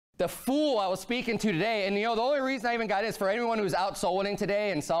the fool I was speaking to today, and you know, the only reason I even got it is for anyone who was out soul winning today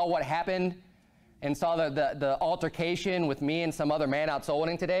and saw what happened and saw the altercation with me and some other man out soul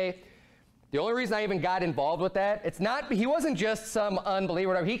winning today. The only reason I even got involved with that, it's not, he wasn't just some unbeliever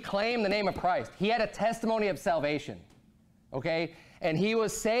or whatever. He claimed the name of Christ. He had a testimony of salvation, okay? And he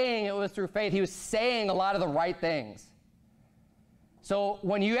was saying it was through faith. He was saying a lot of the right things. So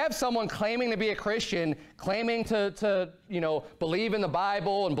when you have someone claiming to be a Christian, claiming to you know, believe in the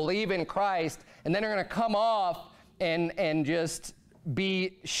Bible and believe in Christ, and then they're going to come off and just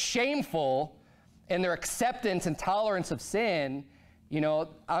be shameful in their acceptance and tolerance of sin, you know,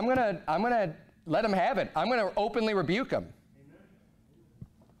 I'm gonna let him have it. I'm gonna openly rebuke him.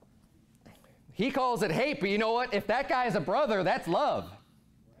 Amen. He calls it hate, but you know what? If that guy is a brother, that's love.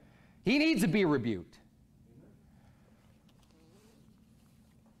 He needs to be rebuked. Amen.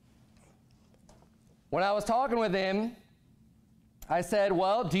 When I was talking with him, I said,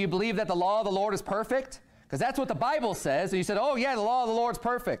 well, do you believe that the law of the Lord is perfect? Because that's what the Bible says. And he said, oh yeah, the law of the Lord's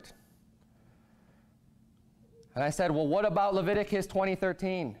perfect. And I said, well, what about Leviticus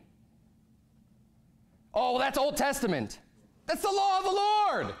 20:13? Oh, well, that's Old Testament. That's the law of the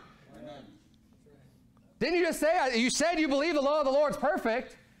Lord. Amen. Didn't you just say, you said you believe the law of the Lord's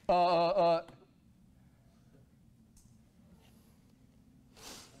perfect?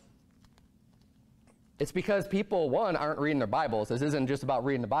 It's because people, one, aren't reading their Bibles. This isn't just about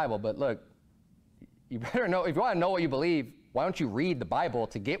reading the Bible, but look, you better know, if you want to know what you believe, why don't you read the Bible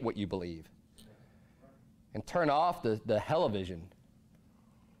to get what you believe? And turn off the television.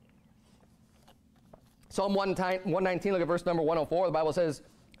 Psalm 119, look at verse number 104. The Bible says,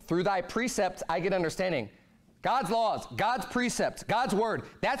 through thy precepts I get understanding. God's laws, God's precepts, God's word.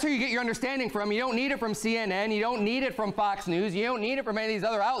 That's where you get your understanding from. You don't need it from CNN. You don't need it from Fox News. You don't need it from any of these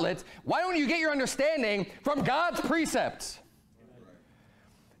other outlets. Why don't you get your understanding from God's precepts?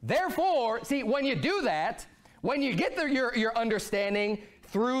 Therefore, see, when you do that, when you get your understanding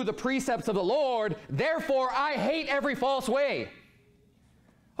through the precepts of the Lord, therefore I hate every false way.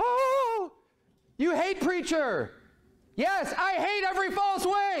 Oh, you hate preacher. Yes, I hate every false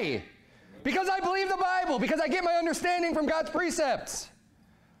way because I believe the Bible, because I get my understanding from God's precepts.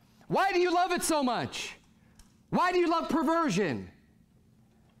 Why do you love it so much? Why do you love perversion?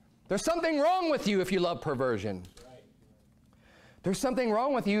 There's something wrong with you if you love perversion. There's something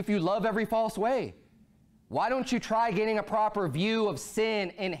wrong with you if you love every false way. Why don't you try getting a proper view of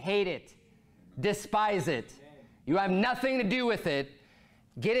sin and hate it? Despise it. You have nothing to do with it.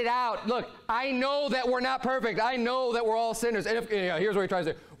 Get it out. Look, I know that we're not perfect. I know that we're all sinners. And here's what he tries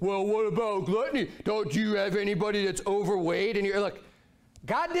to say. Well, what about gluttony? Don't you have anybody that's overweight? And you're look,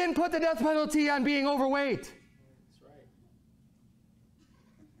 God didn't put the death penalty on being overweight.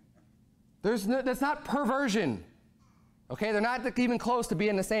 That's right. That's not perversion. Okay, they're not even close to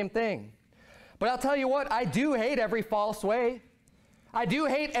being the same thing. But I'll tell you what, I do hate every false way. I do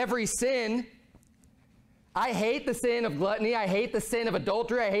hate every sin. I hate the sin of gluttony. I hate the sin of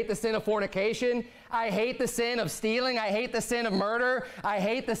adultery. I hate the sin of fornication. I hate the sin of stealing. I hate the sin of murder. I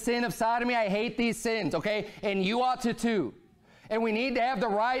hate the sin of sodomy. I hate these sins, okay? And you ought to too. And we need to have the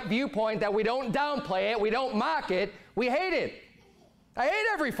right viewpoint that we don't downplay it. We don't mock it. We hate it. I hate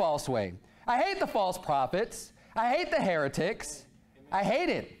every false way. I hate the false prophets. I hate the heretics. I hate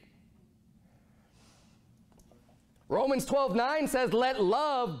it. Romans 12:9 says, let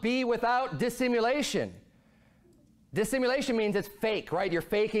love be without dissimulation. Dissimulation means it's fake, right? You're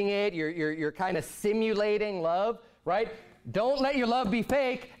faking it. You're kind of simulating love, right? Don't let your love be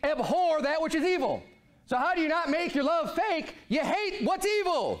fake. Abhor that which is evil. So how do you not make your love fake? You hate what's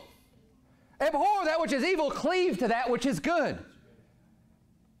evil. Abhor that which is evil. Cleave to that which is good.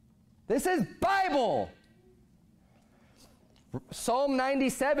 This is Bible. Psalm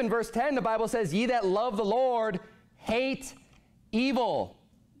 97 verse 10, the Bible says, ye that love the Lord, hate evil.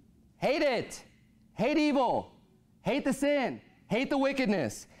 Hate it. Hate evil. Hate the sin. Hate the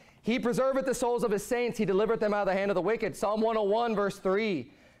wickedness. He preserveth the souls of his saints. He delivereth them out of the hand of the wicked. Psalm 101 verse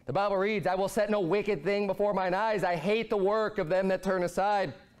 3. The Bible reads, I will set no wicked thing before mine eyes. I hate the work of them that turn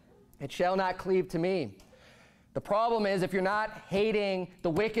aside. It shall not cleave to me. The problem is if you're not hating the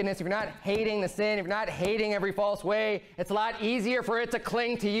wickedness, if you're not hating the sin, if you're not hating every false way, it's a lot easier for it to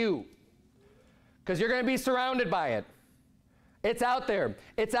cling to you. Because you're going to be surrounded by it. It's out there.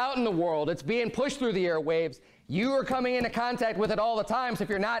 It's out in the world. It's being pushed through the airwaves. You are coming into contact with it all the time. So if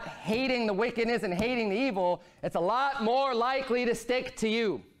you're not hating the wickedness and hating the evil, it's a lot more likely to stick to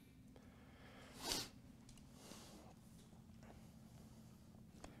you.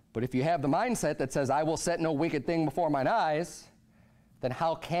 But if you have the mindset that says, I will set no wicked thing before mine eyes, then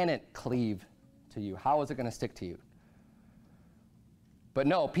how can it cleave to you? How is it going to stick to you? But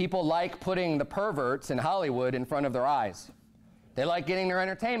no, people like putting the perverts in Hollywood in front of their eyes. They like getting their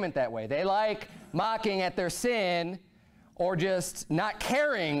entertainment that way. They like mocking at their sin or just not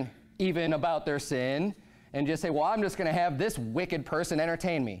caring even about their sin and just say, well, I'm just going to have this wicked person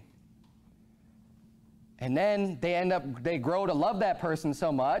entertain me. And then they grow to love that person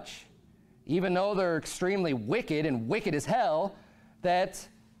so much, even though they're extremely wicked and wicked as hell, that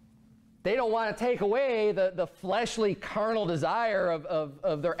they don't want to take away the fleshly, carnal desire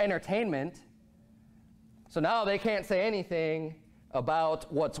of their entertainment. So now they can't say anything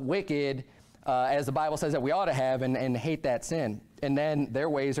about what's wicked, as the Bible says that we ought to have, and hate that sin. And then their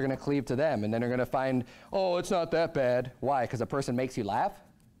ways are going to cleave to them, and then they're going to find, oh, it's not that bad. Why? Because a person makes you laugh?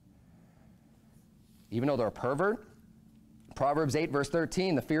 Even though they're a pervert? Proverbs 8, verse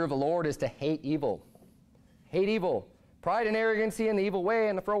 13, the fear of the Lord is to hate evil. Hate evil. Pride and arrogancy and the evil way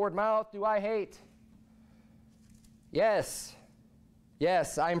and the froward mouth do I hate. Yes.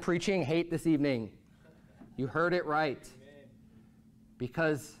 Yes, I'm preaching hate this evening. You heard it right. Amen.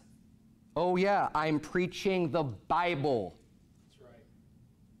 Because, oh yeah, I'm preaching the Bible. That's right.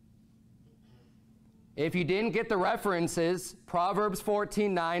 If you didn't get the references, Proverbs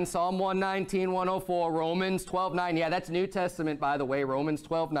 14:9, Psalm 119, 104, Romans 12:9. Yeah, that's New Testament, by the way, Romans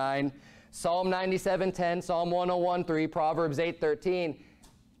 12:9. Psalm 97:10, Psalm 101:3, Proverbs 8:13.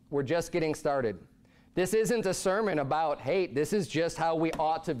 We're just getting started. This isn't a sermon about hate. This is just how we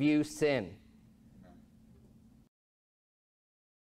ought to view sin.